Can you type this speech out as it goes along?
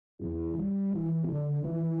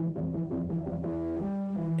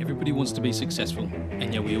Everybody wants to be successful,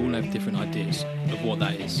 and yet we all have different ideas of what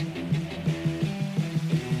that is.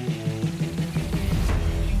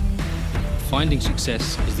 Finding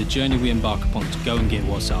success is the journey we embark upon to go and get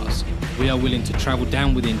what's ours. We are willing to travel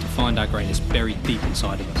down within to find our greatness buried deep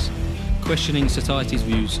inside of us, questioning society's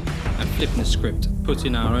views and flipping the script,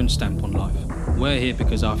 putting our own stamp on life. We're here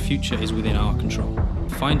because our future is within our control.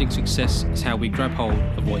 Finding success is how we grab hold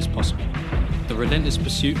of what is possible. The relentless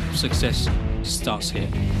pursuit of success starts here.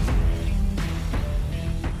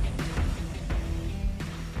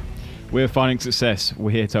 We're Finding Success.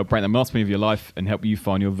 We're here to help break the monotony of your life and help you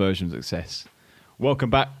find your version of success.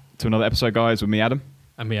 Welcome back to another episode, guys, with me, Adam.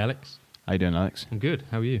 And me, Alex. How you doing, Alex? I'm good.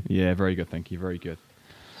 How are you? Yeah, very good, thank you. Very good.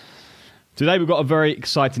 Today we've got a very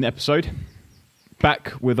exciting episode.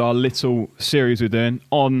 Back with our little series we're doing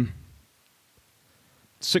on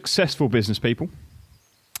successful business people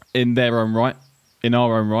in their own right. In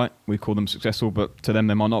our own right, we call them successful, but to them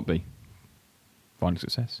they might not be. Finding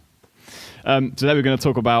success. Today we're going to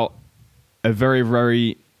talk about a very,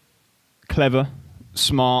 very clever,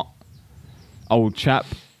 smart old chap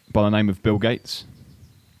by the name of Bill Gates.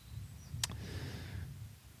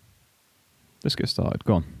 Let's get started.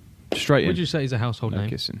 Go on. Straight in. Would you say he's a household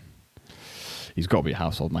name? Kissing. He's got to be a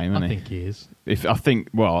household name, hasn't he? I think he is.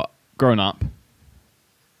 Growing up,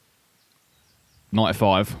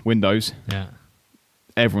 95, Windows. Yeah.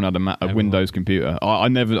 Everyone had a Windows computer. I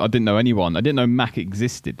didn't know anyone. I didn't know Mac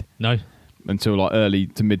existed. No. Until like early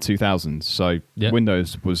to mid 2000s. So yep.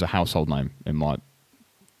 Windows was a household name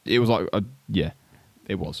it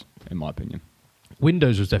was in my opinion.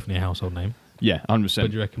 Windows was definitely a household name. Yeah, 100%.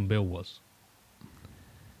 But do you reckon Bill was?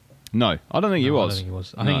 No, I don't think he was. I don't think he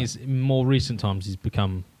was. I think it's in more recent times he's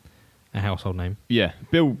become a household name. Yeah,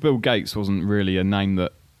 Bill Gates wasn't really a name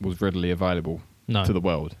that was readily available to the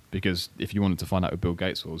world, because if you wanted to find out who Bill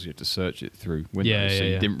Gates was, you had to search it through Windows.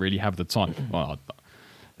 You didn't really have the time. Well,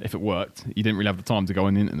 if it worked, you didn't really have the time to go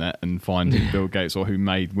on the internet and find Bill Gates or who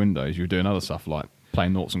made Windows. You were doing other stuff like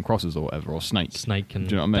playing noughts and crosses or whatever, or Snake. And do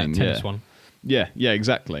you know what I mean? That tennis one. Yeah,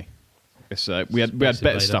 exactly. It's, we had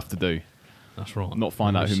better stuff to do. That's right. Not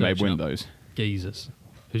find out who made Windows. Geezers,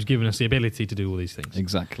 who's given us the ability to do all these things.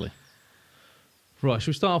 Exactly. Right, should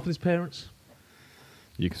we start off with his parents?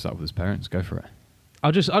 You can start with his parents. Go for it.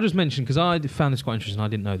 I'll just mention, because I found this quite interesting. I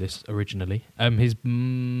didn't know this originally. His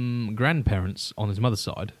grandparents on his mother's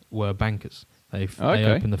side were bankers. They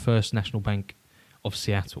opened the first national bank of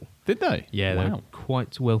Seattle. Did they? Yeah, wow. They're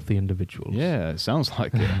quite wealthy individuals. Yeah, it sounds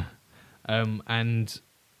like it. And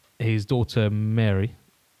his daughter Mary,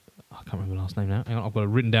 I can't remember the last name now. Hang on, I've got it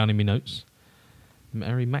written down in my notes.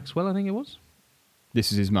 Mary Maxwell, I think it was.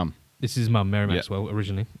 This is his mum. This is his mum, Mary Maxwell,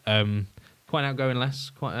 originally. Quite an outgoing lass,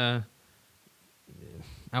 quite a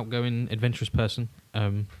outgoing, adventurous person.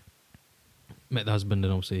 Met the husband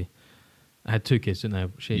and obviously had 2 kids,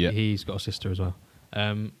 didn't they? He's got a sister as well.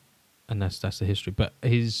 And that's the history. But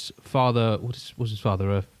his father, was his father?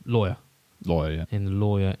 A lawyer. Lawyer, yeah. In the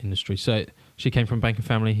lawyer industry. So she came from a banking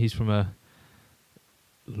family. He's from a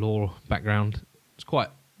law background. It's quite...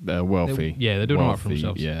 They're wealthy. They're doing all right for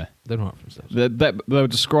themselves. Yeah. They're doing all right for themselves. They were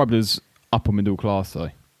described as upper middle class,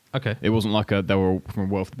 though. Okay. It wasn't like they were all from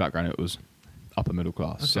a wealthy background. It was upper middle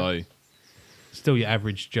class. Okay. So still your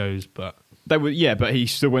average Joes, but... They were, yeah, but he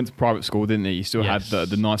still went to private school, didn't he? He still had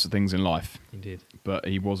the nicer things in life. He did. But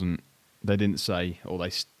he wasn't... They didn't say, or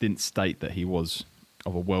they didn't state that he was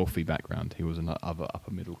of a wealthy background. He was an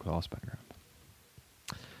upper middle class background.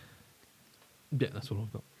 Yeah, that's all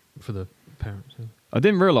I've got for the parents. Yeah. I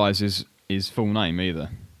didn't realise his full name either.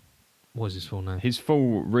 What was his full name? His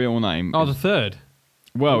full real name... the third?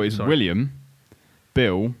 Well, it's William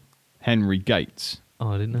Bill Henry Gates. Oh,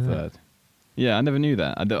 I didn't know third. Yeah, I never knew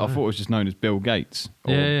that. I thought it was just known as Bill Gates.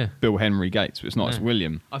 Or Bill Henry Gates, but it's not. It's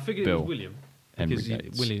William. I figured it was William. Henry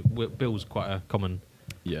Gates. Bill's quite a common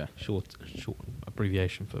short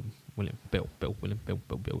abbreviation for William. Bill. William.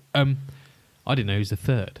 Bill. I didn't know he was the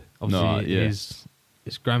third. Obviously,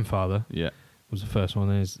 his grandfather was the first one,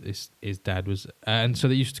 and his dad was... and so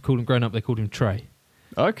they used to call him, growing up, they called him Trey.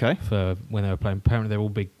 Okay. For when they were playing. Apparently they were all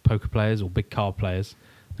big poker players or big card players.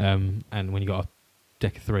 And when you got a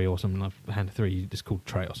deck of 3 or something, like a hand of 3, you just called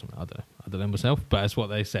Trey or something. I don't know myself, but that's what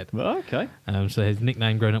they said. Okay. So his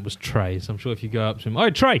nickname growing up was Trey. So I'm sure if you go up to him, "Oi,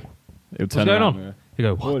 Trey, what's going on?" You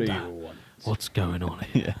go, "What do you want? What's going on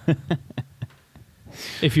here?"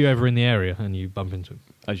 If you're ever in the area and you bump into him.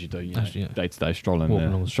 As you do, day to day strolling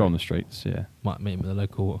the streets, Might meet him at the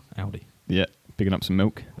local Aldi. Yeah, picking up some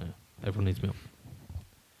milk. Yeah, everyone needs milk.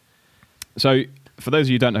 So, for those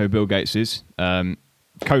of you who don't know who Bill Gates is,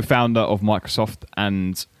 co-founder of Microsoft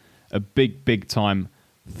and a big time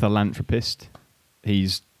philanthropist.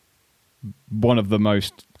 He's one of the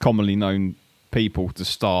most commonly known people to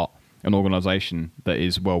start an organisation that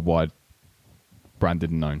is worldwide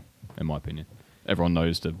branded and known, in my opinion. Everyone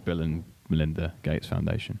knows the Bill and Melinda Gates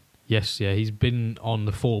Foundation. Yes, yeah, he's been on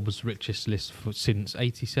the Forbes richest list since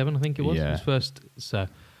 '87, I think it was. Yeah. His first. So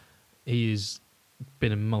he has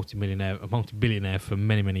been a multi-billionaire for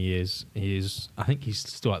many, many years. I think he's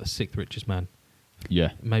still like the 6th richest man.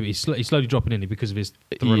 Yeah. Maybe he's slowly dropping in because of his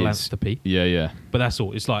philanthropy. Yeah. But that's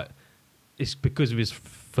all. It's because of his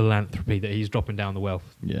philanthropy that he's dropping down the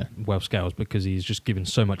wealth scales, because he's just given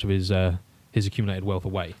so much of his accumulated wealth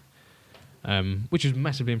away. Which is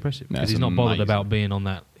massively impressive, because he's not bothered about being on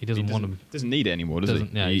that. He doesn't need it anymore, does he?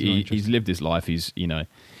 Yeah, he's lived his life. He's, I'm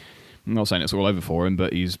not saying it's all over for him,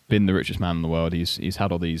 but he's been the richest man in the world. He's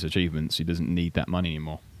had all these achievements. He doesn't need that money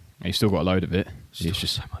anymore. He's still got a load of it. He's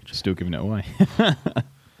just still giving it away.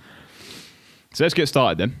 So let's get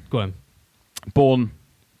started then. Go on. Born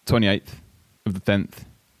 28th of the 10th,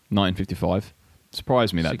 1955.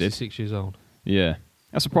 Surprised me that 66 years old. Yeah.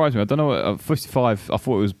 That surprised me. I don't know. 55, I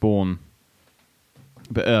thought it was born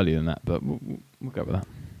a bit earlier than that, but we'll go with that.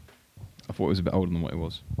 I thought it was a bit older than what it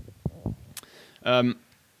was.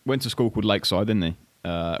 Went to a school called Lakeside, didn't he?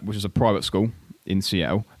 Which is a private school in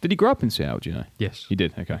Seattle. Did he grow up in Seattle, do you know? Yes. He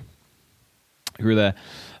did, okay. Grew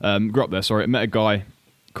up there, sorry. Met a guy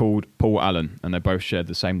called Paul Allen, and they both shared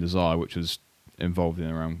the same desire, which was involved in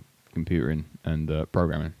around computering and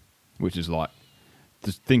programming, which is like,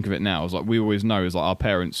 just think of it now, it's like we always know is like our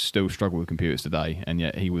parents still struggle with computers today, and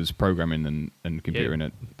yet he was programming and computering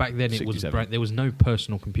it. Back then, there was no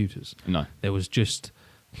personal computers. No, there was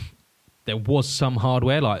some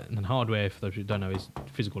hardware, and hardware, for those who don't know, is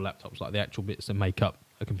physical laptops, like the actual bits that make up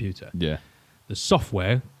a computer. Yeah, the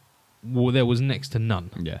software, there was next to none.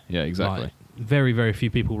 Yeah, exactly. Like, very, very few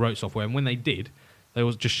people wrote software, and when they did, they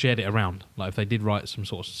just shared it around. Like if they did write some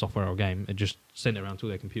sort of software or game, they just sent it around to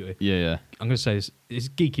their computer. Yeah. I'm going to say it's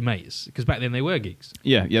geeky mates, because back then they were geeks.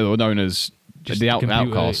 Yeah, they were known as just the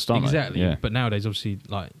outcasts, aren't exactly. They? Yeah. But nowadays, obviously,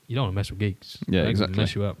 like you don't want to mess with geeks. Yeah, exactly.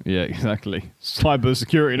 Mess you up. Yeah, exactly. Cyber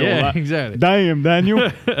security and all that. Yeah, exactly. Damn,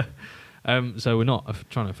 Daniel. So we're not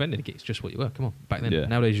trying to offend any geeks. Just what you were. Come on. Back then,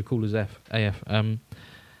 nowadays you're cool as AF.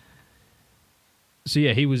 So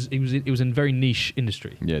yeah, he was in a very niche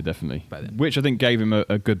industry. Yeah, definitely. Which I think gave him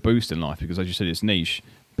a good boost in life, because as you said, it's niche.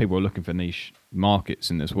 People are looking for niche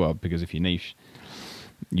markets in this world, because if you're niche,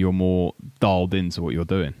 you're more dialed into what you're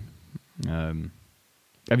doing.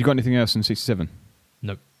 Have you got anything else in 67?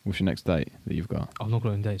 Nope. What's your next date that you've got? I've not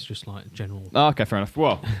got any dates, just like general. Oh, okay, fair enough.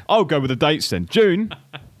 Well, I'll go with the dates then. June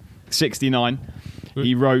 69,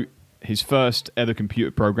 he wrote his first ever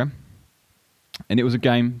computer program. And it was a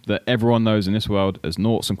game that everyone knows in this world as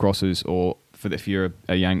noughts and crosses, or if you're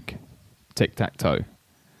a Yank, tic-tac-toe.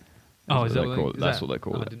 Oh, is that what they call it? That's what they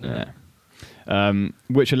call it. I didn't know that.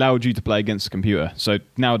 Which allowed you to play against a computer. So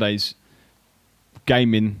nowadays,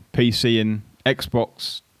 gaming, PCing,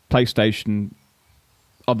 Xbox, PlayStation,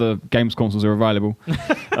 other games consoles are available.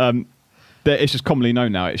 It's just commonly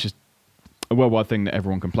known now. It's just a worldwide thing that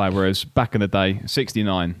everyone can play. Whereas back in the day,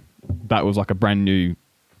 69, that was like a brand new,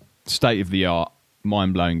 state-of-the-art,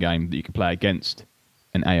 mind-blowing game that you could play against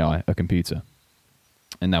an AI, a computer.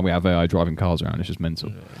 And now we have AI driving cars around. It's just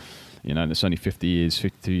mental. Yeah. And it's only 50 years,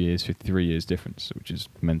 52 years, 53 years difference, which is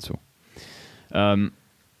mental. Mega.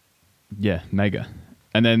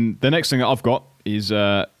 And then the next thing that I've got is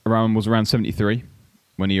around 73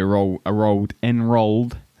 when he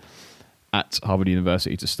enrolled at Harvard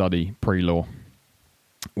University to study pre-law,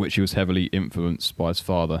 which he was heavily influenced by his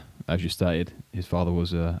father. As you stated, his father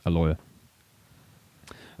was a lawyer.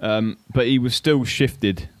 But he was still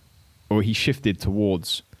shifted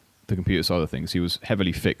towards the computer side of things. He was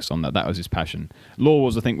heavily fixed on that. That was his passion. Law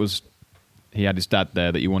he had his dad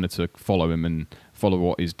there that he wanted to follow him and follow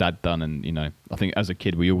what his dad done. And, I think as a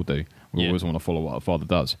kid we all do. We always want to follow what our father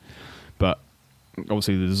does. But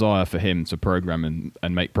obviously the desire for him to program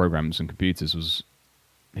and make programs and computers was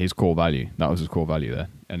his core value. That was his core value there.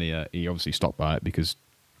 And he obviously stopped by it because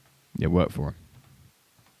it worked for him,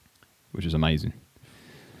 which is amazing.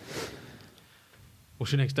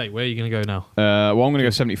 What's your next date? Where are you going to go now? I'm going to go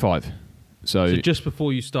 75. So just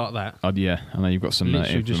before you start that... I know you've got some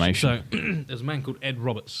information. There's a man called Ed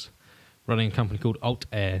Roberts running a company called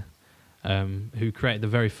Altair, who created the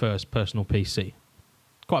very first personal PC.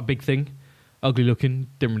 Quite a big thing. Ugly looking.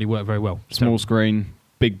 Didn't really work very well. Small screen.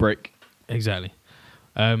 Big brick. Exactly.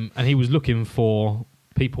 And he was looking for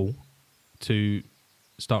people to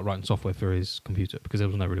start writing software for his computer, because there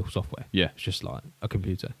was no real software. Yeah. It's just like a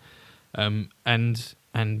computer. And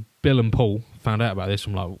Bill and Paul found out about this.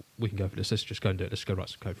 I'm like, we can go for this. Let's just go and do it. Let's go write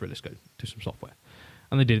some code for it. Let's go do some software.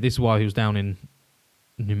 And they did. This is why he was down in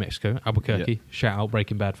New Mexico, Albuquerque. Yeah. Shout out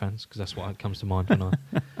Breaking Bad fans, because that's what comes to mind when I...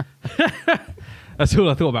 That's all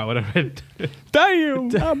I thought about when I read.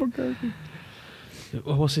 Damn, Albuquerque.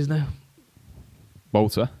 What's his name?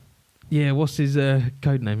 Walter. Yeah, what's his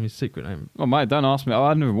code name, his secret name? Oh, mate, don't ask me.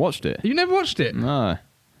 I've never watched it. You never watched it? No.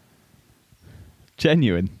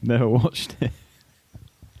 Genuine. Never watched it.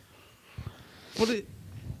 What?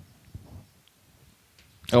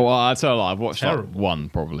 Oh, well, I tell you, I've watched like one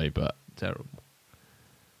probably, but terrible.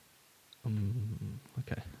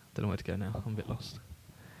 Okay, don't know where to go now. I'm a bit lost.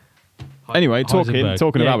 Anyway,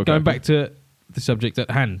 talking about going back to the subject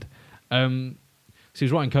at hand. So he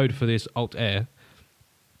was writing code for this Altair,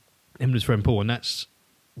 him and his friend Paul, and that's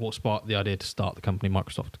what sparked the idea to start the company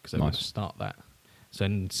Microsoft, because they wanted to start that. So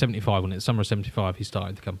in '75, when it's summer of '75, he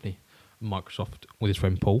started the company Microsoft with his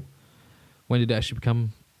friend Paul. When did it actually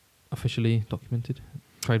become officially documented,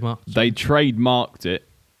 trademarked? They trademarked it,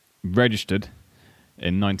 registered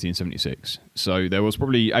in 1976. So there was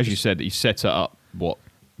probably, as you said, he set it up,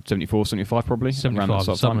 74, 75 probably? 75, around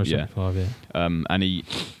that summer of 75, yeah. And he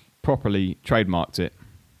properly trademarked it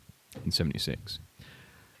in 76.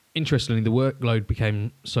 Interestingly, the workload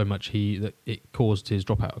became so much that it caused his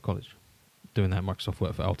dropout of college, doing that Microsoft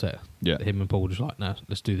work for Altair. Yeah. Him and Paul were just like, no,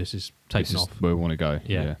 let's do this. It's taking off. Where we want to go.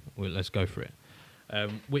 Yeah. Well, let's go for it.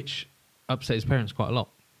 Which upset his parents quite a lot,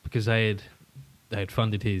 because they had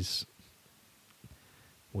funded his,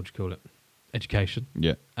 what do you call it, education.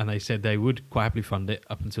 Yeah. And they said they would quite happily fund it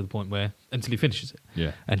up until the point until he finishes it.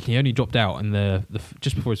 Yeah. And he only dropped out in the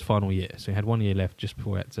just before his final year. So he had 1 year left just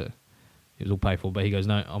before it was all paid for. But he goes,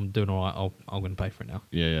 no, I'm doing all right. I'm going to pay for it now.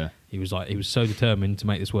 Yeah, yeah. He was so determined to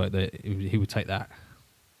make this work that he would take that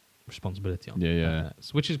responsibility on. Yeah, yeah.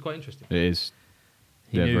 Which is quite interesting. It is.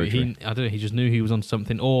 I don't know, he just knew he was on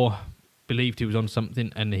something, or believed he was on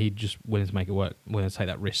something, and he just willing to make it work, willing to take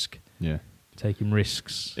that risk. Yeah. Taking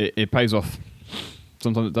risks. It pays off.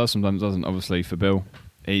 Sometimes it does, sometimes it doesn't. Obviously, for Bill,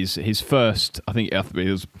 his first, I think it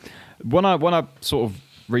was when I sort of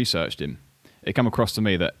researched him, it came across to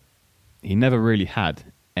me that he never really had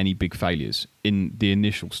any big failures in the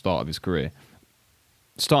initial start of his career.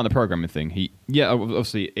 Starting the programming thing,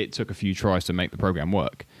 obviously it took a few tries to make the program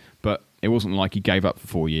work, but it wasn't like he gave up for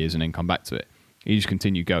 4 years and then come back to it. He just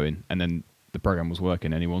continued going, and then the program was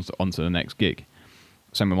working, and he wants on to the next gig.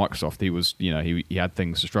 Same with Microsoft. He was, he had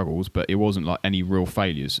things to struggles, but it wasn't like any real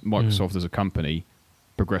failures. Microsoft as a company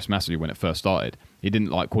progressed massively when it first started. He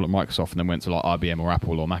didn't like call it Microsoft and then went to like IBM or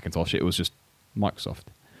Apple or Macintosh. It was just Microsoft.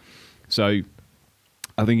 So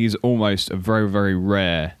I think he's almost a very, very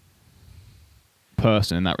rare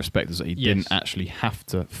person in that respect, is that he didn't actually have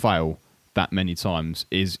to fail that many times,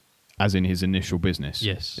 as in his initial business.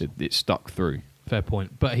 Yes. It stuck through. Fair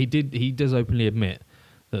point. But he does openly admit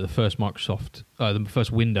that the first the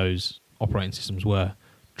first Windows operating systems were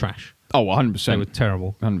trash. Oh, 100%. They were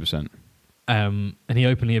terrible. 100%. And he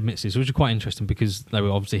openly admits this, which is quite interesting, because they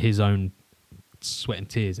were obviously his own sweat and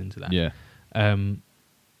tears into that. Yeah.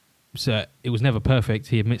 So it was never perfect.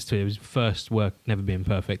 He admits to it. It was first work never being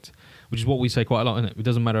perfect, which is what we say quite a lot, isn't it? It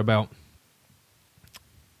doesn't matter about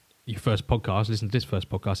your first podcast. Listen to this first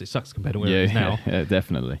podcast. It sucks compared to where it is now. Yeah,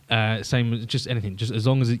 definitely. Same as just anything. Just as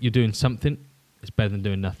long as you're doing something, it's better than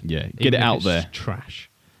doing nothing. Yeah, get it out there. Trash.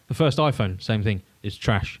 The first iPhone, same thing. It's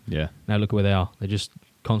trash. Yeah. Now look at where they are. They just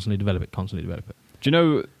constantly develop it. Do you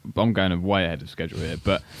know, I'm going way ahead of schedule here,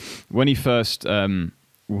 but when he first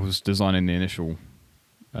was designing the initial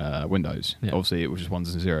Windows, obviously it was just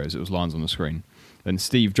ones and zeros. It was lines on the screen. Then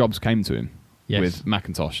Steve Jobs came to him with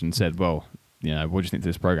Macintosh and said, well, what do you think of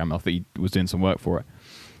this program? I think he was doing some work for it.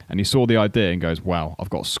 And he saw the idea and goes, wow, I've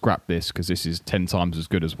got to scrap this because this is 10 times as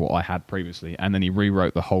good as what I had previously. And then he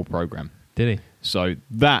rewrote the whole program. Did he? So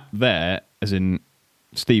that there, as in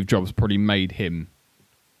Steve Jobs, probably made him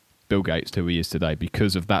Bill Gates to who he is today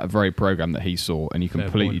because of that very program that he saw, and he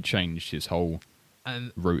completely changed his whole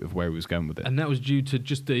route of where he was going with it. And that was due to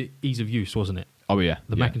just the ease of use, wasn't it? Oh, yeah.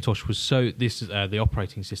 The Macintosh was this is the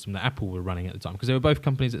operating system that Apple were running at the time, because they were both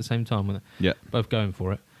companies at the same time, weren't they? Yeah. Both going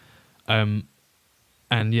for it.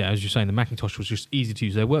 And yeah, as you're saying, the Macintosh was just easy to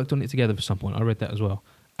use. They worked on it together for some point. I read that as well.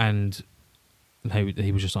 And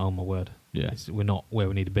he was just like, oh my word. Yeah. We're not where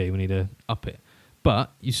we need to be. We need to up it.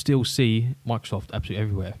 But you still see Microsoft absolutely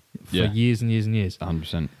everywhere for years and years and years.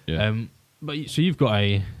 100%. Yeah. So you've got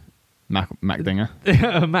a Mac dinger.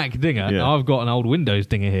 A Mac dinger. Yeah. I've got an old Windows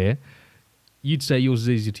dinger here. You'd say yours is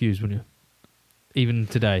easier to use, wouldn't you? Even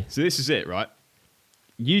today. So this is it, right?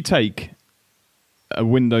 You take a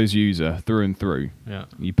Windows user through and through. Yeah.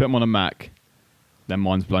 You put them on a Mac, their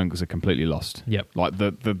mind's blown because they're completely lost. Yep. Like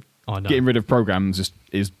the getting rid of programs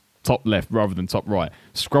is top left rather than top right.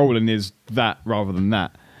 Scrolling is that rather than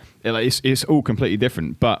that. It's all completely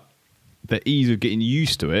different, but the ease of getting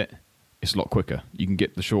used to it, it's a lot quicker. You can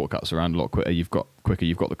get the shortcuts around a lot quicker. You've got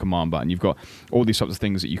the command button. You've got all these types of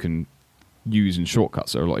things that you can use in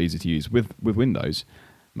shortcuts that are a lot easier to use. With Windows,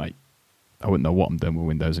 mate, I wouldn't know what I'm doing with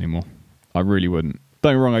Windows anymore. I really wouldn't.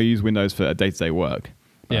 Don't get me wrong, I use Windows for day-to-day work.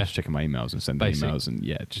 Just checking my emails and sending emails and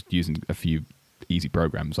just using a few easy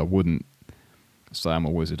programs. I wouldn't say I'm a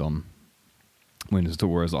wizard on Windows at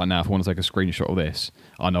all. Whereas like now, if I want to take a screenshot of this,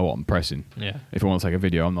 I know what I'm pressing. Yeah. If I want to take a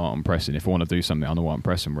video, I know what I'm pressing. If I want to do something, I know what I'm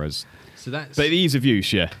pressing. Whereas, but the ease of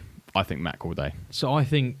use, I think Mac all day. So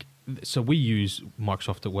we use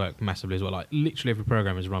Microsoft at work massively as well. Like literally every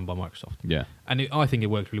program is run by Microsoft. Yeah. And I think it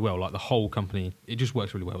works really well. Like the whole company, it just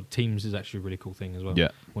works really well. Teams is actually a really cool thing as well. Yeah.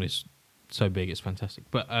 When it's so big, it's fantastic.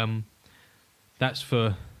 But it's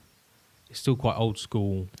still quite old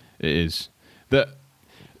school. It is.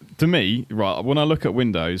 To me, right, when I look at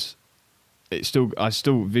Windows, I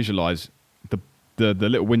still visualize the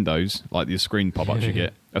little windows, like the screen pop-ups you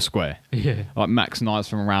get, a square. Yeah. Like Mac's nice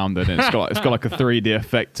from around it, and it's got like a 3D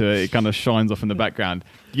effect to it. It kind of shines off in the background.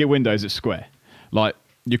 You get Windows, it's square. Like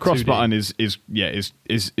your cross 2D. Button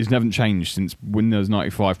is never changed since Windows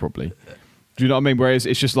 95 probably. Do you know what I mean? Whereas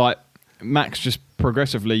it's just like Mac's just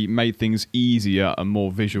progressively made things easier and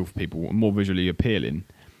more visual for people, and more visually appealing.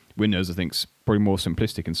 Windows, I think, is probably more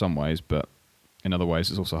simplistic in some ways, but in other ways,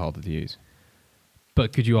 it's also harder to use.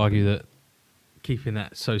 But could you argue that keeping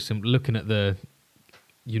that so simple, looking at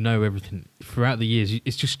everything throughout the years,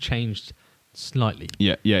 it's just changed slightly?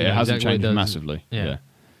 Yeah, it hasn't changed massively. Yeah,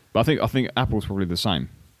 but I think Apple's probably the same.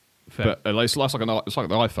 Fair. But it's like the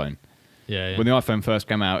iPhone. Yeah. When the iPhone first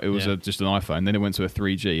came out, it was just an iPhone. Then it went to a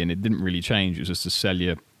 3G, and it didn't really change. It was just a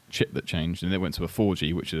cellular chip that changed, and then it went to a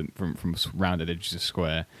 4G, which is from rounded edges to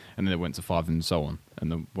square, and then it went to 5 and so on.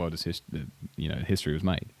 And the world is history was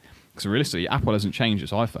made. Because realistically, Apple hasn't changed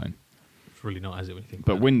its iPhone. It's really not, has it? When you think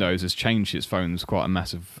but Windows has changed its phones quite a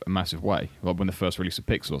massive way. Like when they first released a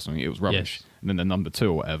Pixel or something, it was rubbish, and then the number 2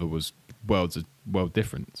 or whatever was world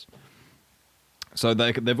difference. So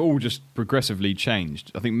they've all just progressively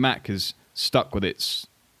changed. I think Mac has stuck with its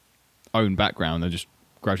own background. They're just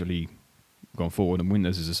gradually gone forward, and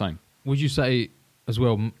Windows is the same. Would you say as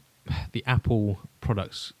well the Apple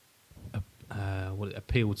products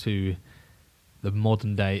appeal to the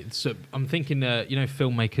modern day? So I'm thinking,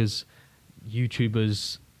 filmmakers,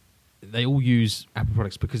 YouTubers, they all use Apple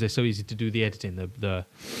products because they're so easy to do the editing, the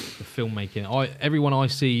filmmaking. Everyone I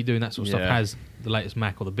see doing that sort of stuff has the latest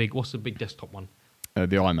Mac or what's the big desktop one? The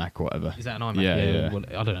iMac or whatever. Is that an iMac? Yeah. Well,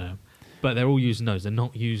 I don't know. But they're all using those. They're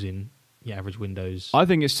not using the average Windows. I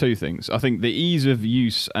think it's two things. I think the ease of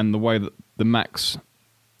use and the way that the Mac's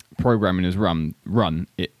programming is run,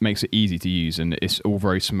 it makes it easy to use, and it's all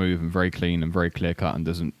very smooth and very clean and very clear cut and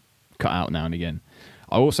doesn't cut out now and again.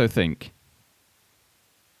 I also think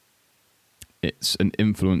it's an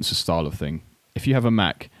influencer style of thing. If you have a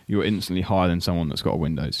Mac, you're instantly higher than someone that's got a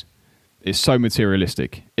Windows. It's so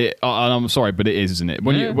materialistic. I'm sorry, but it is, isn't it?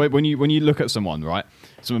 When you look at someone, right,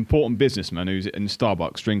 some important businessman who's in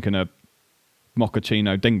Starbucks drinking a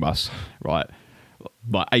mochaccino dingbus, right,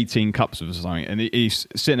 like 18 cups of something, and he's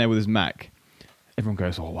sitting there with his Mac. Everyone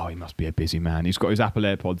goes, "Oh wow, he must be a busy man." He's got his Apple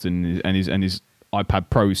AirPods and his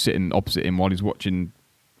iPad Pro sitting opposite him while he's watching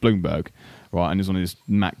Bloomberg, right, and he's on his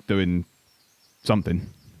Mac doing something.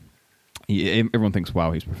 Everyone thinks,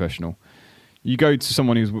 "Wow, he's professional." You go to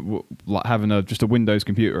someone who's like having just a Windows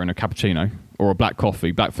computer and a cappuccino or a black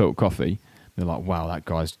filtered coffee. They're like, "Wow, that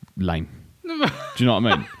guy's lame." Do you know what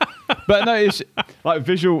I mean? But no, it's like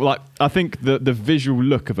visual. Like I think the visual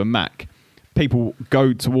look of a Mac, people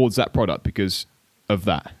go towards that product because of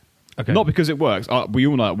that. Okay. Not because it works. We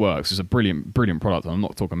all know it works. It's a brilliant product. I'm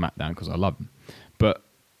not talking Mac down because I love them. But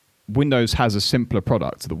Windows has a simpler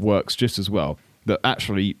product that works just as well. That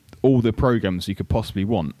actually all the programs you could possibly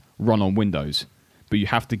want run on Windows, but you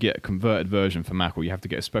have to get a converted version for Mac, or you have to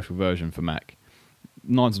get a special version for Mac.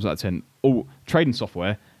 9 times out of 10, all trading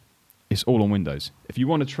software, it's all on Windows. If you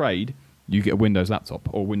want to trade, you get a Windows laptop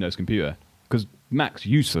or Windows computer, because Mac's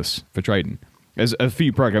useless for trading. There's a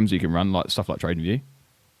few programs you can run, like stuff like TradingView,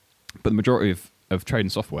 but the majority of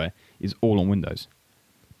trading software is all on Windows.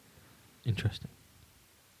 Interesting.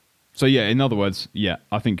 So yeah, in other words,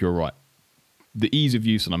 I think you're right. The ease of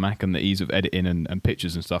use on a Mac and the ease of editing and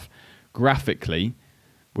pictures and stuff, graphically,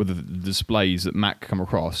 with the displays that Mac come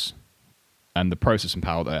across and the processing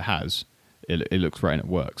power that it has, it looks great and it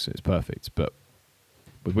works. It's perfect. But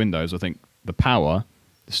with Windows, I think the power,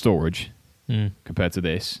 the storage, compared to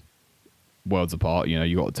this, worlds apart.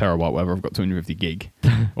 You got a terabyte, whatever. I've got 250 gig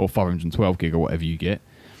or 512 gig or whatever you get.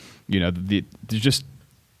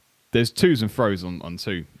 there's twos and fros on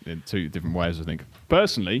two in two different ways. I think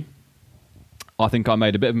personally, I think I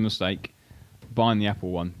made a bit of a mistake buying the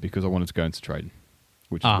Apple one because I wanted to go into trading,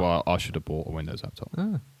 which is why I should have bought a Windows laptop.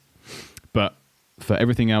 But for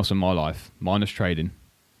everything else in my life, minus trading,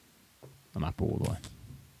 I'm Apple all the way.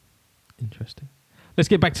 Interesting. Let's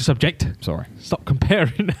get back to subject. Sorry. Stop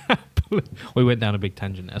comparing Apple. We went down a big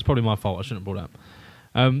tangent. That's probably my fault. I shouldn't have brought it up.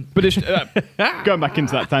 But it's, going back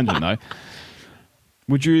into that tangent, though,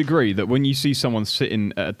 would you agree that when you see someone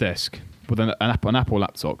sitting at a desk with an Apple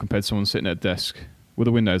laptop compared to someone sitting at a desk with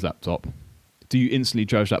a Windows laptop, do you instantly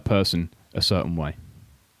judge that person a certain way?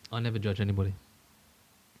 I never judge anybody.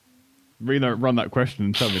 Run that question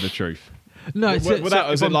and tell me the truth. No, a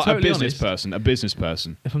business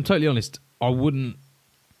person. If I'm totally honest, I wouldn't.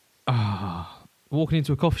 Walking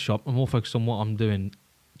into a coffee shop, I'm more focused on what I'm doing,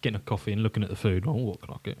 getting a coffee and looking at the food. Oh, what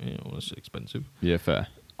can I get? It's expensive. Yeah, fair.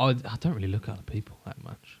 I don't really look at other people that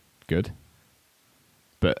much. Good.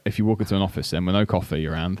 But if you walk into an office then with no coffee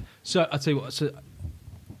around. So I'll tell you what. So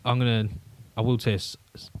I will tell you,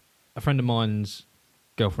 a friend of mine's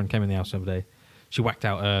girlfriend came in the house the other day. She whacked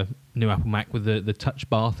out a new Apple Mac with the touch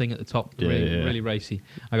bar thing at the top, really racy.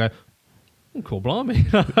 I go, cool, blimey.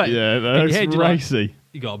 Yeah, that's racy.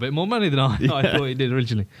 You got a bit more money than I thought you did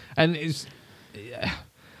originally. And it's... Yeah.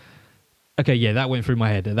 Okay, yeah, that went through my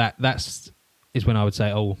head. That's when I would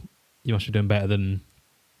say, oh, you must be doing better than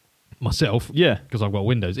myself. Yeah. Because I've got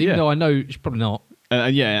Windows. Even though I know she's probably not.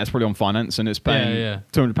 Yeah, it's probably on finance and it's paying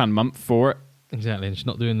 £200 a month for it. Exactly. And she's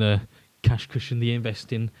not doing the cash cushion, the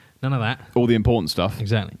investing, none of that. All the important stuff.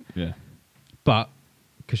 Exactly. Yeah. But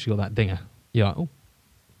because she got that dinger, you're like, oh,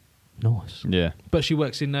 nice. Yeah. But she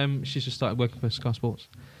works in, she's just started working for Sky Sports.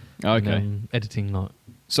 Okay. And, and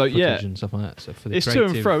stuff like that. So for the it's to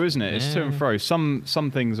and fro, isn't it? It's to and fro. Some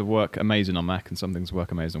things work amazing on Mac and some things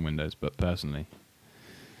work amazing on Windows. But personally,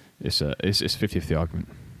 it's 50-50 argument.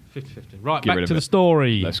 50-50. Right, back to the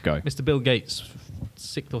story. Let's go. Mr. Bill Gates,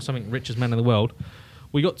 sixth or something, richest man in the world.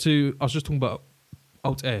 I was just talking about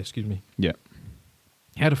Altair, excuse me. Yeah.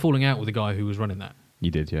 He had a falling out with the guy who was running that.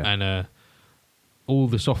 You did, yeah. And all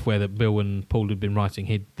the software that Bill and Paul had been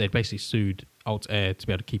writing, they basically sued Altair to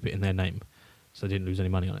be able to keep it in their name, so they didn't lose any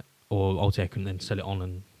money on it. Or Altair couldn't then sell it on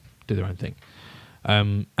and do their own thing.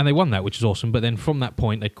 And they won that, which is awesome. But then from that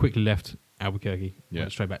point, they quickly left Albuquerque,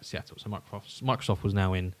 went straight back to Seattle. So Microsoft was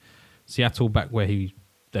now in Seattle, back where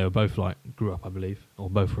they were both grew up, I believe, or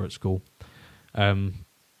both were at school. And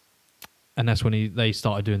that's when they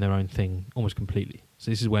started doing their own thing almost completely. So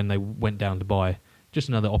this is when they went down to buy just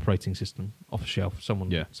another operating system off the shelf.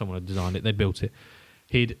 Someone had designed it. They built it.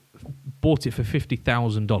 He'd bought it for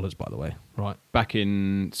 $50,000, by the way, right? Back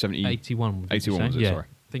in 81. 81 was it? Sorry,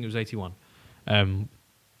 I think it was 81.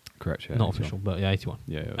 Correct. Yeah, not 81. official, but 81.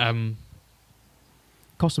 Yeah.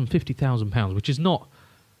 Cost them £50,000, which is not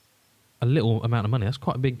a little amount of money. That's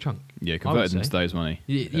quite a big chunk. Yeah, converted into today's money.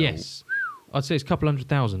 Yes. I'd say it's a couple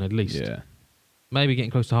 $100,000 at least. Yeah. Maybe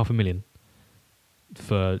getting close to $500,000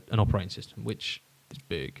 for an operating system, which is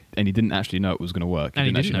big. And he didn't actually know it was going to work. He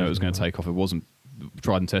didn't actually know it was going to take off. It wasn't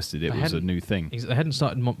tried and tested. It was a new thing. They hadn't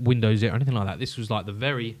started Windows yet or anything like that. This was like the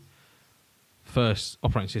very first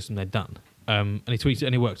operating system they'd done. And he tweeted,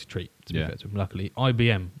 and he worked a treat, to be fair to him, luckily.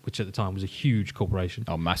 IBM, which at the time was a huge corporation.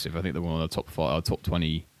 Oh, massive. I think they're one of the top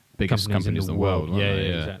 20 biggest companies in the world. Yeah,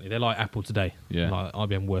 exactly. They're like Apple today. Yeah. Like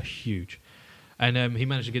IBM were huge. And he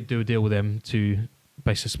managed to do a deal with them to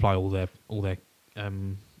basically supply all their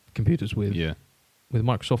computers with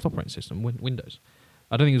Microsoft operating system, Windows.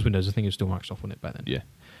 I don't think it was Windows. I think it was still Microsoft, wasn't it, back then? Yeah.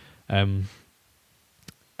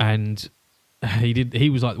 And he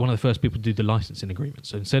was like one of the first people to do the licensing agreement.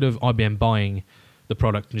 So instead of IBM buying the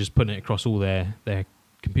product and just putting it across all their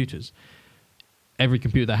computers, every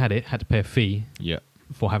computer that had it had to pay a fee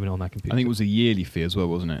for having it on that computer. I think it was a yearly fee as well,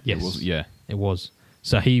 wasn't it? Yes. It was.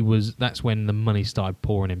 So that's when the money started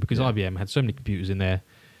pouring in, because IBM had so many computers in their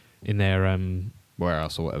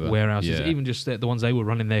warehouse or whatever. Warehouses, even just the ones they were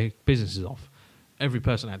running their businesses off. Every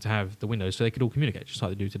person had to have the Windows so they could all communicate, just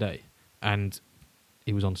like they do today. And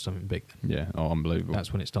he was onto something big then. Yeah, unbelievable.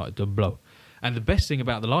 That's when it started to blow. And the best thing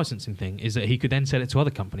about the licensing thing is that he could then sell it to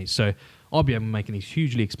other companies. So IBM were making these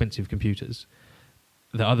hugely expensive computers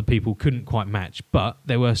that other people couldn't quite match, but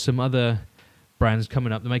there were some other brands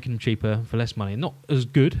coming up, they're making them cheaper for less money. Not as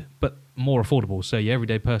good, but more affordable. So your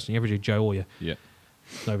everyday person, your everyday Joe, or your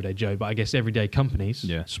everyday Joe, but I guess everyday companies,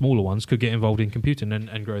 smaller ones, could get involved in computing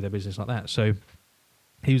and grow their business like that. So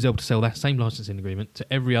he was able to sell that same licensing agreement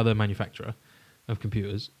to every other manufacturer of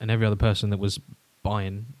computers and every other person that was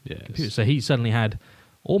buying computers. So he suddenly had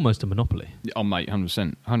almost a monopoly. Oh, mate,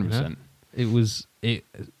 100%. 100%. It's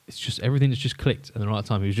just everything just clicked at the right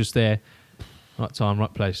time. He was just there, right time,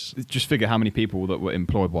 right place. Just figure how many people that were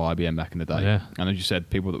employed by IBM back in the day. Yeah. And as you said,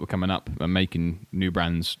 people that were coming up and making new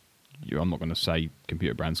brands. I'm not going to say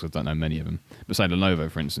computer brands because I don't know many of them. But say Lenovo,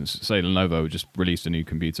 for instance. Say Lenovo just released a new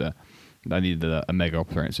computer. They needed a mega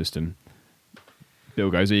operating system. Bill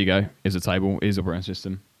goes, here you go. Here's a table. Here's the operating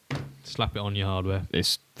system. Slap it on your hardware.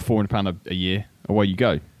 It's £400 a year. Away you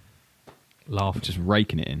go. Laugh. Just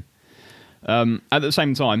raking it in. At the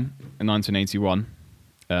same time, in 1981,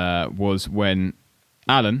 was when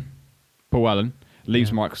Paul Allen, leaves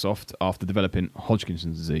Microsoft after developing Hodgkin's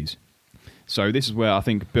disease. So this is where I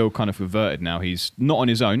think Bill kind of reverted now. He's not on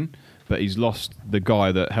his own, but he's lost the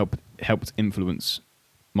guy that helped influence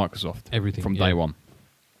Microsoft everything from day one.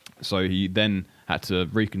 So he then had to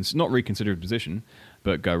not reconsider his position,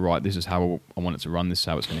 but go, right, this is how I want it to run, this is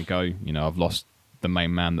how it's going to go. You know, I've lost the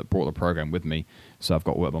main man that brought the program with me, so I've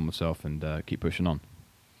got to work on myself and keep pushing on.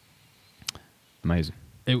 Amazing.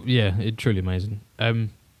 It's truly amazing.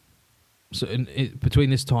 So between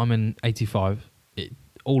this time and 85,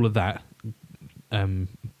 all of that,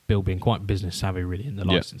 Bill being quite business savvy really in the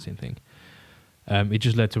licensing thing, it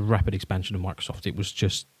just led to rapid expansion of Microsoft. It was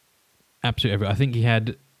just absolutely everywhere. I think he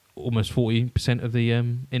had almost 40% of the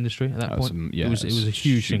industry at that point. It was a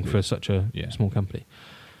huge thing for such a small company.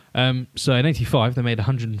 So in 85, they made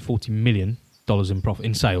 $140 million in profit,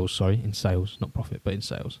 in sales, not profit, but in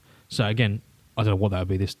sales. So again, I don't know what that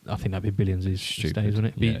would be. I think that'd be billions these days, wouldn't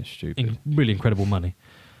it? Yeah, stupid. Really incredible money.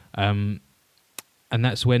 And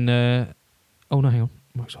that's when, hang on,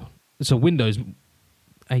 Microsoft. So Windows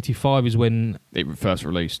 85 is when it first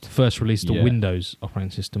released the Windows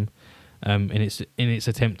operating system, in its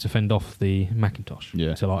attempt to fend off the Macintosh,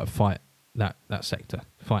 to like fight that sector,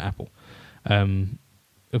 fight Apple,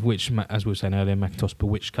 of which, as we were saying earlier, Macintosh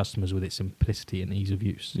bewitched customers with its simplicity and ease of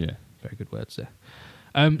use. Yeah, very good words there.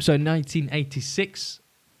 So in 1986,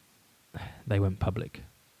 they went public.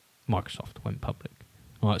 Microsoft went public.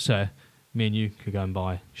 All right, so me and you could go and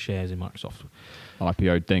buy shares in Microsoft.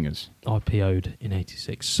 IPO'd dingers. IPO'd in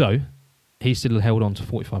 86. So he still held on to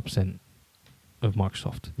 45% of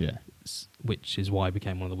Microsoft. Yeah. Which is why he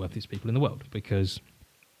became one of the wealthiest people in the world, because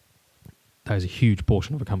that is a huge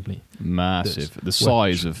portion of a company. Massive. The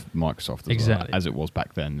size of Microsoft as it was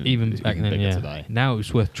back then. Even back then, today. Now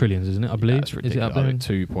it's worth trillions, isn't it? I believe. That's ridiculous. Is it up there?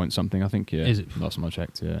 2 point something, I think, yeah. Is it? Last time I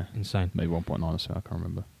checked, yeah. Insane. Maybe 1.9 or so, I can't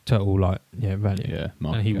remember. Total, value. Yeah,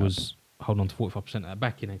 and he was holding on to 45% of that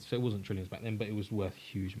back in 80. So it wasn't trillions back then, but it was worth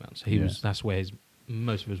huge amounts. So that's where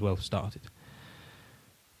most of his wealth started.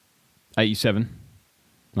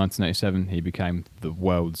 1987, he became the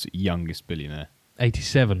world's youngest billionaire.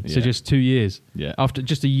 87, so just 2 years. Yeah.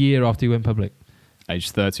 Just a year after he went public.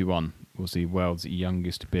 Age 31 was the world's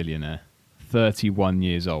youngest billionaire. 31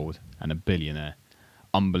 years old and a billionaire.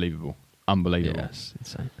 Unbelievable. Yes,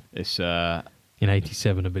 insane. It's in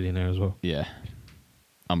 87, a billionaire as well. Yeah.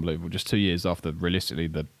 Unbelievable. Just 2 years after, realistically,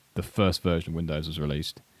 the first version of Windows was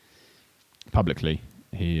released publicly,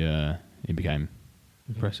 he became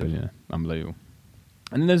impressive. Billionaire. Unbelievable.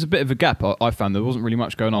 And then there's a bit of a gap. I found there wasn't really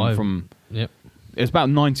much going on from. Yep. It's about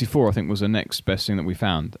 94, I think, was the next best thing that we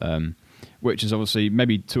found, which is obviously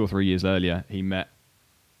maybe 2 or 3 years earlier. He met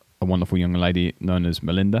a wonderful young lady known as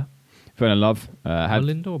Melinda. Fell in love.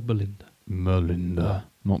 Melinda or Belinda? Melinda.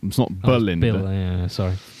 It's not Belinda. Bill, yeah,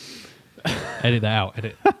 sorry. Edit that out.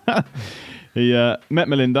 Edit. He met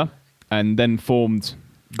Melinda and then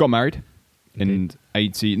got married in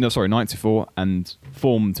 94, and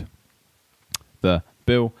formed the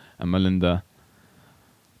Bill and Melinda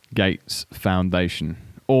Gates Foundation,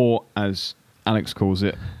 or as Alex calls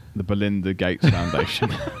it, the Belinda Gates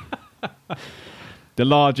Foundation. The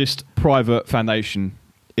largest private foundation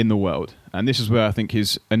in the world. And this is where I think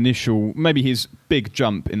his big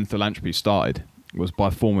jump in philanthropy started, was by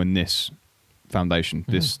forming this foundation,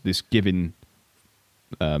 this giving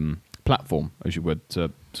platform, as you would,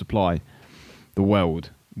 to supply the world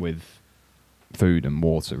with food and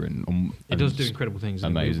water and it does do incredible things.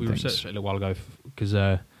 Amazing we researched it a little while ago because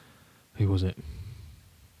who was it?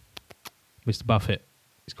 Mr. Buffett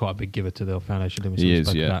is quite a big giver to the foundation. Didn't we? He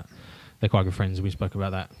is, yeah. They're quite good friends. We spoke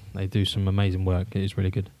about that. They do some amazing work. It is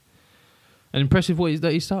really good. And impressive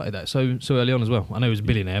that he started that so early on as well. I know he was a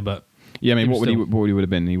billionaire, but yeah, I mean, what would he would have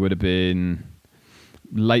been? He would have been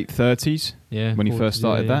late 30s. Yeah, when he first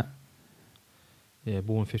started that. Yeah,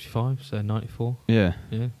 born in 55, so 94. Yeah.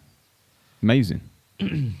 Amazing.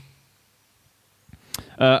 And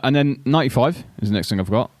then 95 is the next thing I've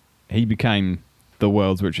got. He became the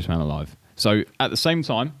world's richest man alive. So at the same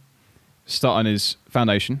time, starting his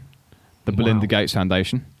foundation, the Belinda Gates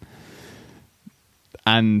Foundation,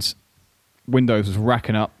 and Windows was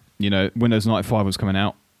racking up. Windows 95 was coming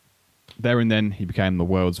out. There and then, he became the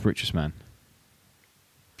world's richest man.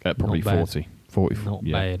 At probably 40. Not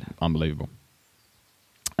bad. Unbelievable.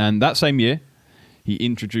 And that same year, he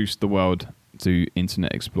introduced the world to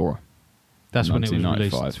Internet Explorer. That's when it was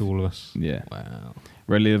released to all of us. Yeah. Wow.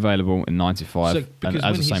 Readily available in 95, and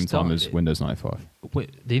at the same time as Windows 95.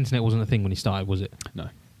 The internet wasn't a thing when he started, was it? No.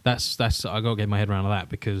 That's I got to get my head around that,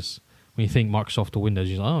 because when you think Microsoft or Windows,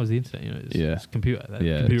 you're like, it's the internet. It's computer.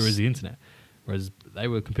 Computer is the internet. Whereas they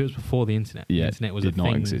were computers before the internet. Yeah, the internet was did a not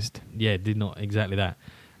thing. Exist. Yeah, it did not, exactly that.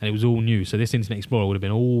 And it was all new. So this Internet Explorer would have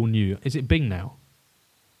been all new. Is it Bing now?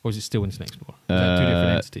 Or is it still Internet Explorer? Is that two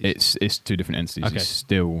different entities? It's two different entities. Okay. It's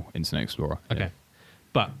still Internet Explorer. Okay. Yeah.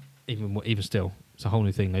 But even still, it's a whole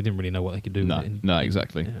new thing. They didn't really know what they could do with it. No,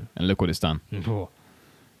 exactly. Yeah. And look what it's done.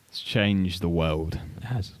 It's changed the world. It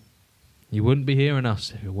has. You wouldn't be hearing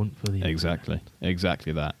us if it weren't for the Internet.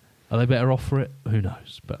 Exactly that. Are they better off for it? Who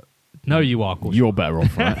knows? But no, you are. Of course You're better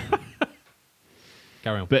off for it.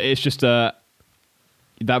 Carry on. But it's just that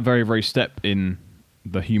very, very step in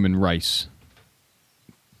the human race,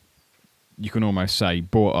 you can almost say,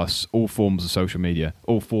 brought us all forms of social media,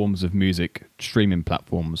 all forms of music, streaming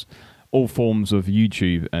platforms, all forms of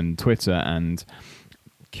YouTube and Twitter and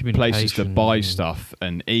places to buy stuff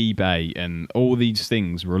and eBay, and all these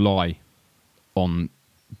things rely on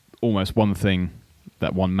almost one thing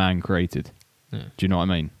that one man created. Yeah. Do you know what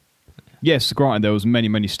I mean? Yes, granted, there was many,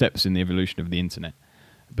 many steps in the evolution of the internet,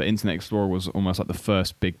 but Internet Explorer was almost like the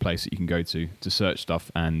first big place that you can go to search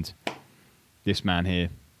stuff, and this man here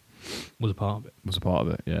was a part of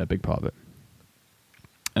it. Yeah, a big part of it.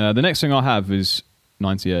 The next thing I have is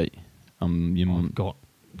 98. Go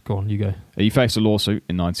on, you go. He faced a lawsuit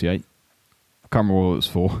in 98. I can't remember what it was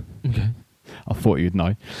for. Okay. I thought you'd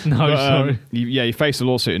know. No, sorry. He faced a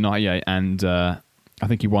lawsuit in 98, and I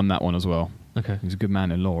think he won that one as well. Okay. He's a good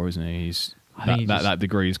man in law, isn't he? That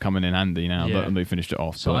degree is coming in handy now. Yeah. They finished it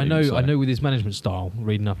off. So I know with his management style,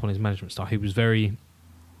 reading up on his management style, he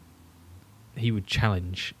would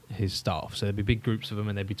challenge his staff. So there'd be big groups of them,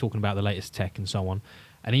 and they'd be talking about the latest tech and so on.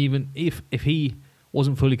 And even if he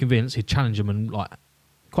wasn't fully convinced, he'd challenge them and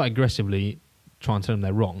quite aggressively try and tell them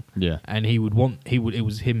they're wrong. Yeah. And he would want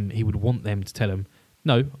them to tell him,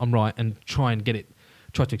 no, I'm right, and try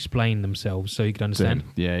to explain themselves so he could understand.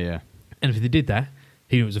 Yeah. And if they did that,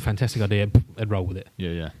 he knew it was a fantastic idea, they'd roll with it.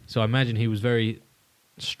 Yeah. So I imagine he was very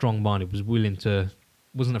strong-minded,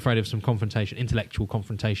 wasn't afraid of some confrontation, intellectual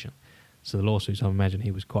confrontation. So the lawsuits, I imagine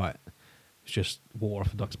he was just water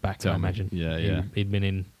off a duck's back, I imagine. Yeah. He'd been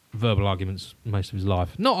in verbal arguments most of his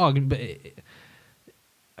life. Not arguing, but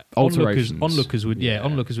onlookers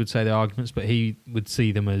would say they're arguments, but he would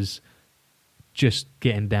see them as just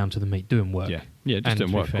getting down to the meat, doing work. Yeah, just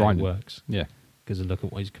doing work, grinding. Works. Yeah. Because look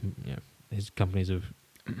at what his companies have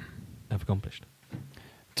accomplished.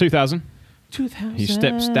 2000. He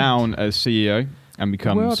steps down as CEO and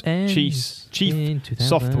becomes chief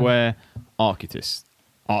software architect.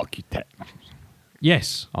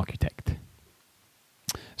 Yes. Architect.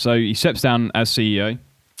 So he steps down as CEO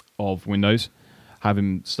of Windows,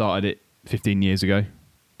 having started it 15 years ago.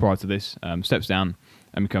 Prior to this, steps down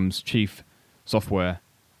and becomes chief software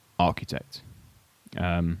architect.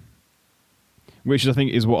 Which I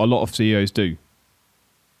think is what a lot of CEOs do.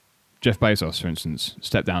 Jeff Bezos, for instance,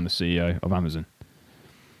 stepped down as CEO of Amazon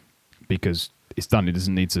because it's done. He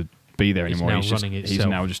doesn't need to be there anymore. He's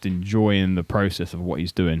now just enjoying the process of what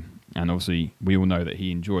he's doing. And obviously, we all know that he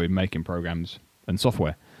enjoyed making programs and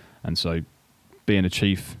software. And so being a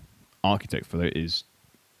chief architect for that is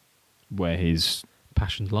where his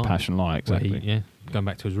passion lie, exactly. Going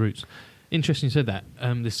back to his roots. Interesting you said that.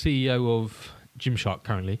 The CEO of Gymshark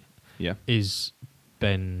currently is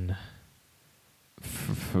Ben...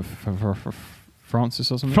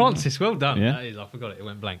 Francis or something? Francis, well done. Yeah. That is, I forgot it. It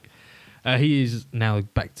went blank. He is now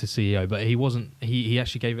back to CEO, but he wasn't. He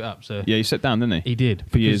actually gave it up. So he stepped down, didn't he? He did. A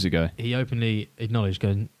few years ago. He openly acknowledged,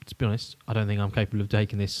 going, to be honest, I don't think I'm capable of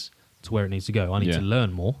taking this to where it needs to go. I need to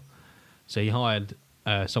learn more. So he hired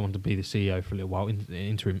someone to be the CEO for a little while,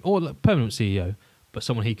 interim, or permanent CEO, but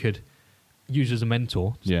someone he could use as a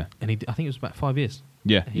mentor. Yeah. And I think it was about 5 years.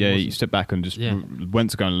 Yeah, he stepped back and just went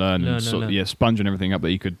to go and learn sponging everything up that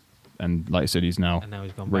he could. And like I said, he's now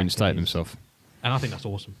reinstated himself. And I think that's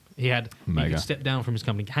awesome. He could step down from his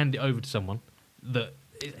company, hand it over to someone that...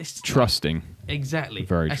 It's trusting. Exactly.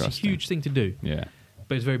 Very that's trusting. A huge thing to do. Yeah.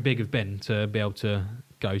 But it's very big of Ben to be able to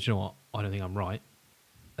go, do you know what? I don't think I'm right.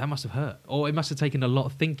 That must have hurt. Or it must have taken a lot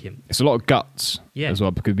of thinking. It's a lot of guts as well,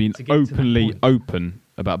 because being openly open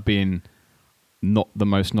about being not the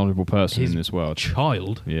most knowledgeable person in this world.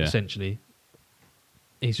 Child, essentially,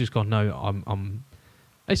 he's just gone, no, I'm.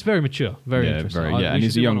 It's very mature, very interesting. And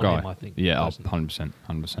he's a young guy. Him, I think,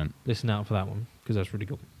 100%. Listen out for that one because that's really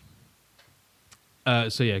good.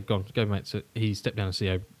 Go mate. So he stepped down as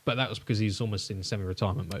CEO, but that was because he's almost in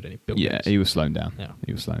semi-retirement mode. And he was slowing down. Yeah,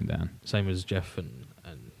 he was slowing down. Same as Jeff and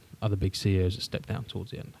other big CEOs that stepped down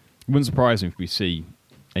towards the end. It wouldn't surprise me if we see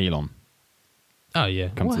Elon. Oh yeah,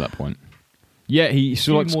 come to that point. Yeah, he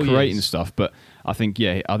still likes creating stuff, but I think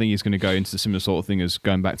he's going to go into the similar sort of thing as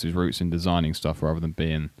going back to his roots in designing stuff rather than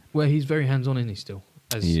being. Well, he's very hands-on, isn't he? Still,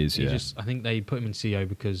 he is. I think they put him in CEO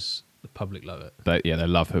because the public love it. They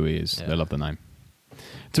love who he is. Yeah. They love the name.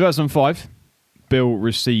 2005, Bill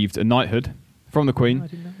received a knighthood from the Queen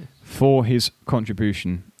for his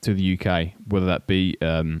contribution to the UK, whether that be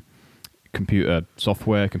computer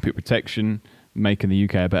software, computer protection, making the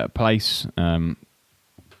UK a better place,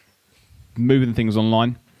 moving things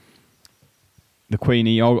online. The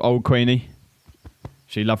Queenie, old Queenie,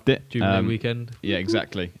 she loved it. Jubilee weekend. Yeah,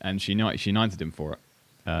 exactly. And she knighted him for it.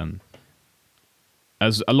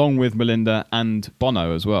 Along with Melinda and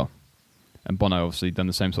Bono as well. And Bono obviously done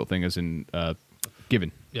the same sort of thing as in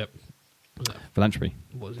giving. Yep. Philanthropy.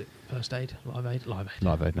 What was it? First Aid? Live Aid? Live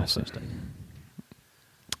Aid, that's First Aid.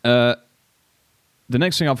 The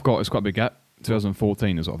next thing I've got is quite a big gap.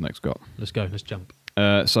 2014 is what I've next got. Let's go. Let's jump.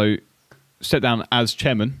 So, stepped down as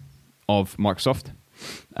chairman of Microsoft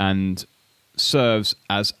and serves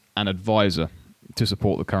as an advisor to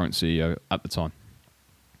support the current CEO at the time.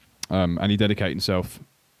 And he dedicated himself,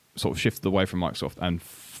 sort of shifted away from Microsoft and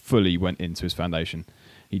fully went into his foundation.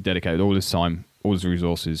 He dedicated all his time, all his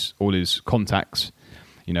resources, all his contacts,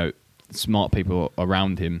 smart people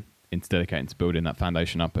around him into dedicating to building that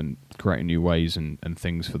foundation up and creating new ways and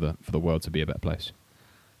things for the world to be a better place.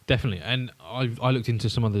 Definitely, and I looked into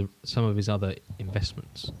some of his other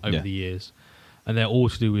investments over the years, and they're all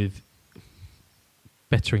to do with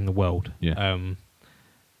bettering the world. Yeah.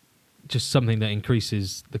 Just something that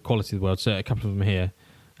increases the quality of the world. So a couple of them here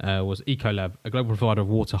was Ecolab, a global provider of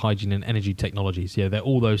water, hygiene, and energy technologies. Yeah, they're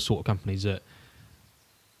all those sort of companies that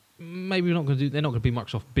maybe we're not going to do. They're not going to be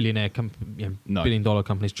Microsoft billionaire, billion-dollar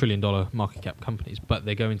companies, trillion-dollar market cap companies, but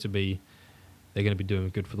they're going to be doing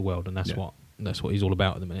good for the world, and that's what he's all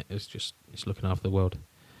about at the minute. It's looking after the world,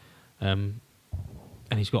 and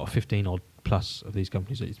he's got 15 odd plus of these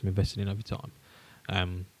companies that he's been invested in over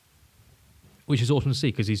time, which is awesome to see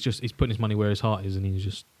because he's putting his money where his heart is, and he's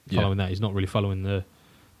just following that. He's not really following the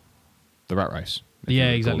rat race.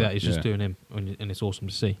 Yeah, exactly that. He's just doing him, and it's awesome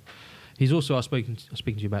to see. He's also, I was speaking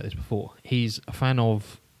to you about this before, he's a fan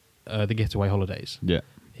of the getaway holidays. Yeah.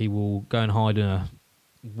 He will go and hide in a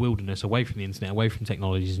wilderness away from the internet, away from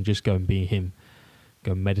technologies, and just go and be him.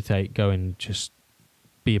 Go and meditate, go and just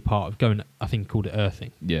be a part of, I think called it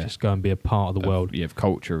earthing. Yeah. Just go and be a part of the world. Yeah, of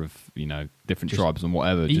culture, of, different tribes and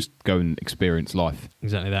whatever. Just go and experience life.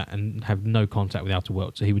 Exactly that, and have no contact with the outer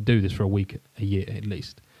world. So he would do this for a year at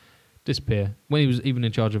least. Disappear. When he was even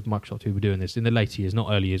in charge of Microsoft, we were doing this in the later years,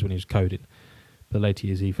 not early years when he was coding. But the later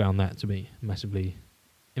years, he found that to be massively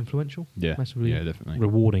influential. Yeah, massively definitely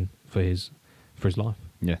rewarding for his life.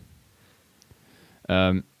 Yeah.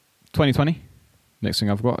 2020. Next thing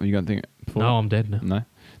I've got. Have you got anything before? No, I'm dead now. No.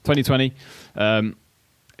 2020.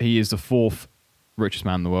 He is the fourth richest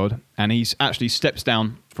man in the world, and he's actually steps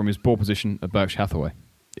down from his board position at Berkshire Hathaway.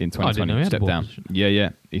 In 2020, I didn't know he had stepped down. Position. Yeah,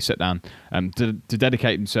 he stepped down to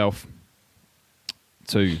dedicate himself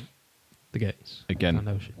to the Gates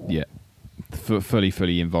again. Yeah,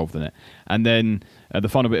 fully involved in it. And then the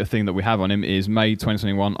final bit of thing that we have on him is May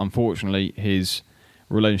 2021. Unfortunately, his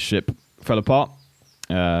relationship fell apart,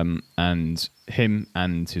 and him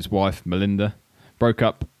and his wife Melinda broke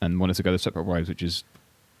up and wanted to go their separate ways, which is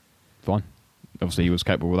fine. Obviously, he was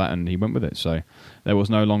capable of that, and he went with it. So there was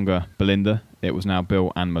no longer Belinda. It was now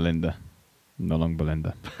Bill and Melinda. No longer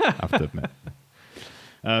Belinda, I have to admit.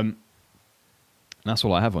 That's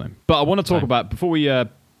all I have on him. But I want to talk about, before we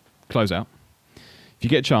close out, if you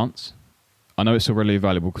get a chance, I know it's still readily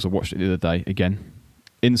available because I watched it the other day, again,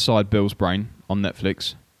 Inside Bill's Brain on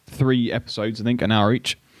Netflix. 3 episodes, I think, an hour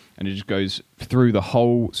each. And it just goes through the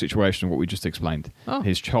whole situation of what we just explained. Oh.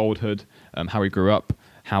 His childhood, how he grew up,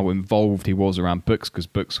 how involved he was around books, because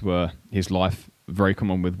books were his life. Very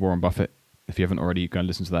common with Warren Buffett. If you haven't already, go and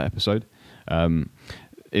listen to that episode.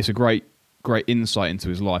 It's a great insight into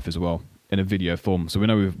his life as well in a video form. So we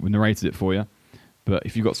know we've narrated it for you, but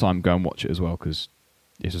if you've got time, go and watch it as well, because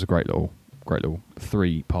it's just a great little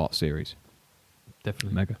 3-part series.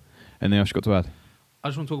 Definitely. Mega. Anything else you got to add? I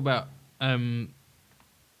just want to talk about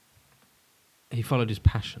he followed his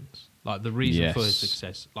passions, like the reason for his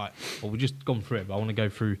success. We've just gone through it, but I want to go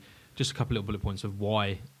through just a couple little bullet points of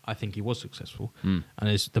why I think he was successful. And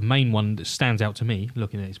it's the main one that stands out to me,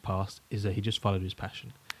 looking at his past, is that he just followed his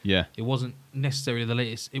passion. Yeah. It wasn't necessarily the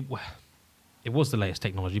latest. It was the latest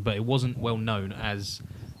technology, but it wasn't well known as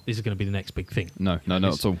this is going to be the next big thing. No, not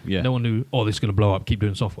at all. Yeah. No one knew, this is going to blow up, keep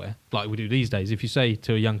doing software, like we do these days. If you say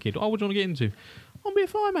to a young kid, what do you want to get into? I want to be a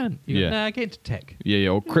fireman. You go, nah, get into tech. Yeah,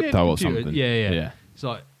 or crypto or something. Yeah. It's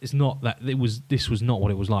like, it's not that, this was not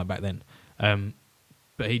what it was like back then.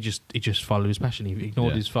 But he just followed his passion. He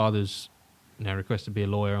ignored his father's request to be a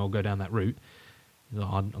lawyer or go down that route. He's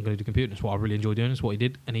like, I'm going to do computing. It's what I really enjoy doing. It's what he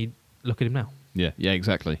did. And look at him now. Yeah,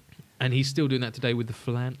 exactly. And he's still doing that today with the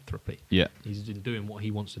philanthropy. Yeah. He's doing what he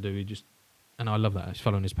wants to do. And I love that. He's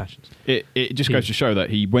following his passions. It just goes to show that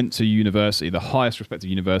he went to university, the highest respected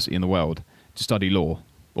university in the world, to study law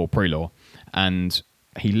or pre-law. And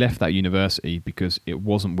he left that university because it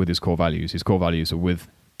wasn't with his core values. His core values are with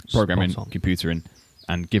programming, computing,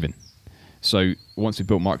 and giving. So once he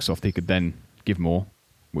built Microsoft, he could then give more,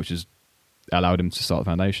 which has allowed him to start the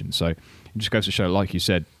foundation. So it just goes to show, like you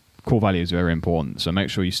said, core values are very important. So make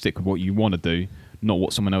sure you stick with what you want to do, not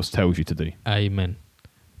what someone else tells you to do. Amen.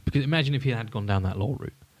 Because imagine if he had gone down that law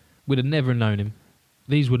route. We'd have never known him.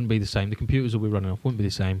 These wouldn't be the same. The computers that we're running off wouldn't be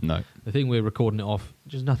the same. No. The thing we're recording it off,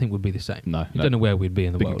 just nothing would be the same. No. You don't know where we'd be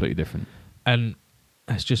in the world. Completely different. And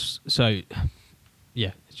it's just, so,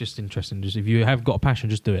 yeah, it's just interesting. Just if you have got a passion,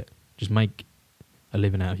 just do it. Just make a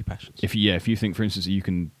living out of your passions. If you think, for instance, that you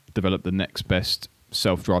can develop the next best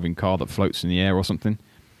self-driving car that floats in the air or something,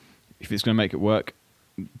 if it's going to make it work,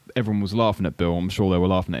 everyone was laughing at Bill. I'm sure they were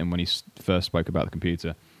laughing at him when he first spoke about the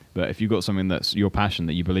computer. But if you've got something that's your passion,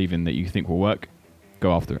 that you believe in, that you think will work,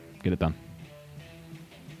 go after it. Get it done.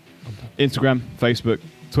 Instagram, Facebook,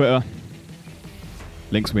 Twitter.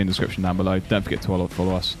 Links will be in the description down below. Don't forget to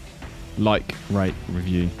follow us. Like, rate,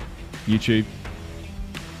 review. YouTube,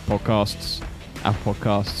 podcasts, Apple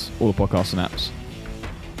Podcasts, all the podcasts and apps.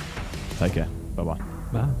 Take care. Bye-bye.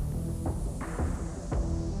 Bye.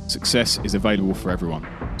 Success is available for everyone,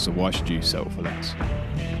 so why should you settle for less?